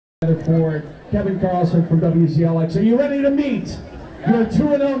For Kevin Carlson from WZLX. Are you ready to meet your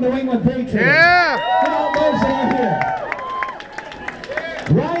 2-0 New England Patriots? Yeah! Get all those out here.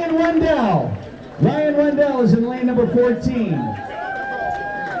 Ryan Wendell. Ryan Wendell is in lane number 14.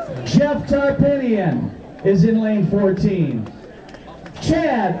 Jeff Tarpinian is in lane 14.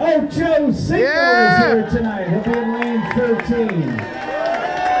 Chad Ochocinco is here tonight. He'll be in lane 13.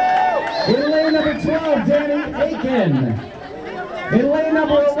 In lane number 12, Danny Aiken. In lane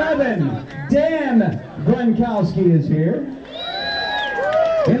number 11, Deion Gronkowski is here.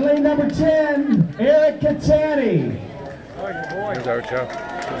 In lane number 10, Eric Catani.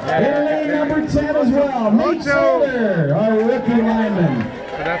 In lane number 10 as well, Nate Solder, our rookie lineman.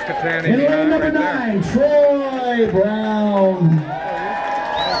 So that's Catani. In lane number 9, Troy Brown.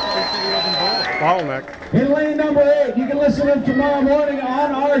 Bottleneck. In lane number 8, you can listen to him tomorrow morning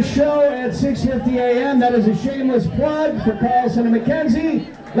on our show at 6:50 a.m. That is a shameless plug for Carlson and McKenzie.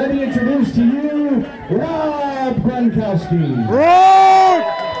 Let me introduce to you Rob Gronkowski. Rob!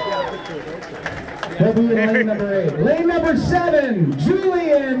 He'll be in lane number 8. Lane number 7,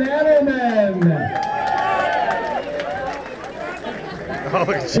 Julian Edelman.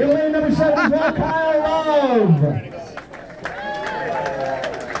 In lane number 7 as well, Kyle Love.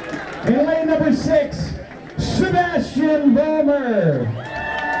 In lane number 6, Sebastian Vollmer.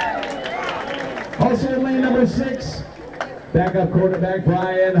 Also in lane number 6, backup quarterback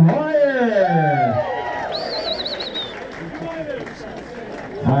Brian Hoyer.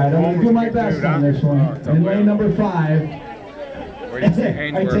 All right, I'm going to do my best on this one. In lane number 5, I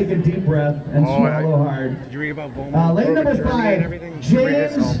take a deep breath and swallow hard. Lane number 5,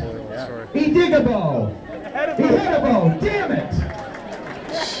 James Edigabo. Damn it!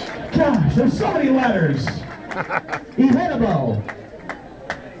 Gosh, there's so many letters. Edigabo.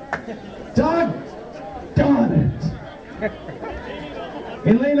 Doggone it.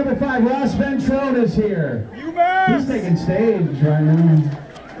 In lane number 5, Ross Ventrone is here. He's taking stage right now.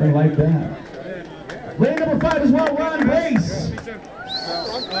 They like that. Lane number 5 as well, Ron Grace.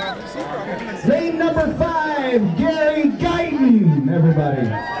 Lane number 5, Gary Guyton, everybody.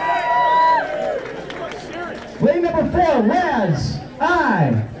 Lane number 4, Raz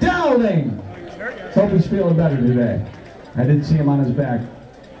Dowling. Hope he's feeling better today. I did see him on his back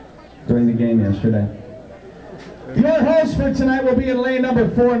during the game yesterday. Your host for tonight will be in lane number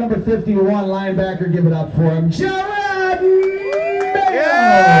 4, number 51, linebacker. Give it up for him, Jerod Mayo.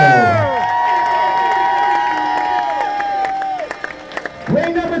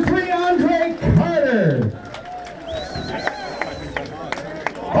 Lane number 3, Andre Carter.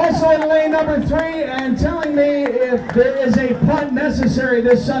 Also in lane number 3, and telling me if there is a punt necessary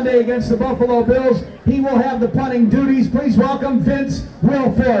this Sunday against the Buffalo Bills, he will have the punting duties. Please welcome Vince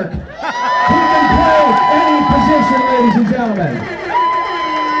Wilfork. He can play any position, ladies and gentlemen.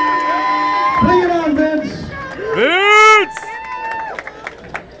 Bring it on, Vince. Vince!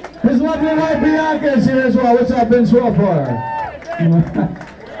 His lovely wife Bianca is here as well. What's up, Vince Wilfork?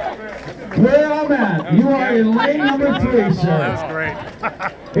 Where I'm at, you are in lane number 3, sir. That's great.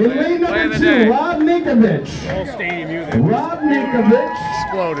 In lane number 2, Rob Ninkovich. Rob Ninkovich.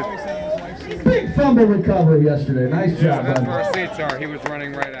 Exploded. Big fumble recovery yesterday. Nice job, That's bud. where our seats are. He was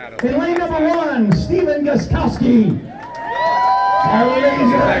running right at us. In lane number 1, Stephen Gostkowski. Our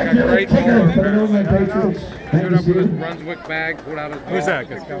laser kicker for the New England Patriots. Thank you, Steve. Brunswick bag, pulled out his ball. Who's that?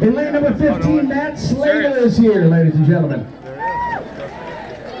 In lane number 15, Matt Slater is here, ladies and gentlemen.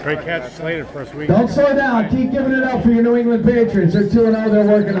 Great catch, Slater, first week. Don't slow down. Keep giving it up for your New England Patriots. They're 2-0. They're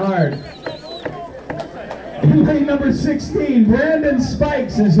working hard. In lane number 16, Brandon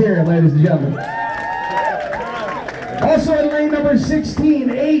Spikes is here, ladies and gentlemen. Also in lane number 16,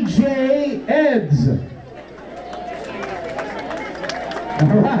 AJ Eds.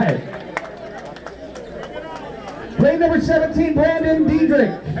 All right. Lane number 17, Brandon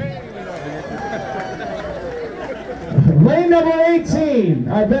Diedrich. Lane number 18,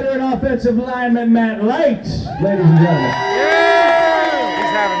 our veteran offensive lineman, Matt Light, ladies and gentlemen. Yeah!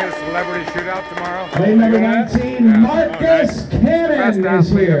 He's having his celebrity shootout tomorrow. Lane number 19, Marcus Cannon Best is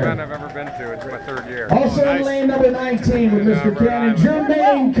athlete here. event I've ever been to. It's my 3rd year. Also in lane number 19 with Mr. Cannon,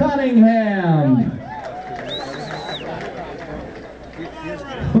 Jermaine Cunningham.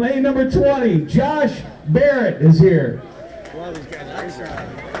 Lane number 20, Josh Barrett is here.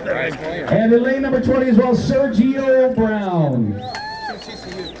 And in lane number 20 as well, Sergio Brown.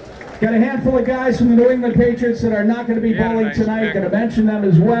 Got a handful of guys from the New England Patriots that are not going to be bowling tonight. Going to mention them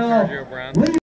as well.